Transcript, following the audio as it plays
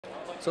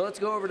So let's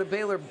go over to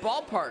Baylor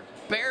Ballpark.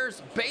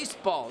 Bears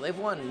Baseball. They've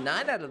won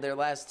 9 out of their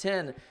last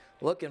 10.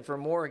 Looking for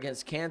more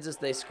against Kansas.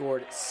 They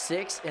scored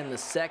 6 in the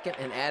second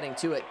and adding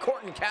to it.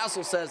 Corton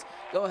Castle says,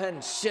 go ahead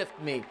and shift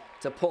me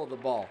to pull the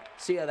ball.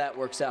 See how that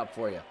works out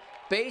for you.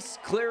 Base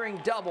clearing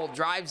double,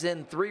 drives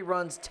in 3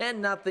 runs,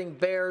 10-0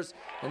 Bears.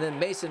 And then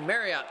Mason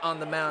Marriott on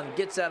the mound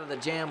gets out of the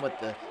jam with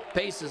the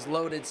bases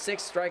loaded.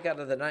 6th strikeout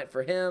of the night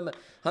for him.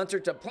 Hunter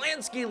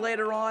Toplansky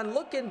later on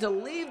looking to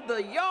leave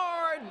the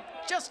yard.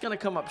 Just going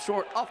to come up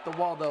short off the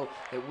wall, though.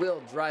 It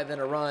will drive in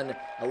a run.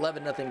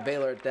 11-0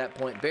 Baylor at that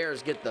point.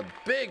 Bears get the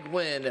big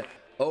win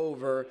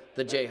over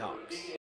the Jayhawks.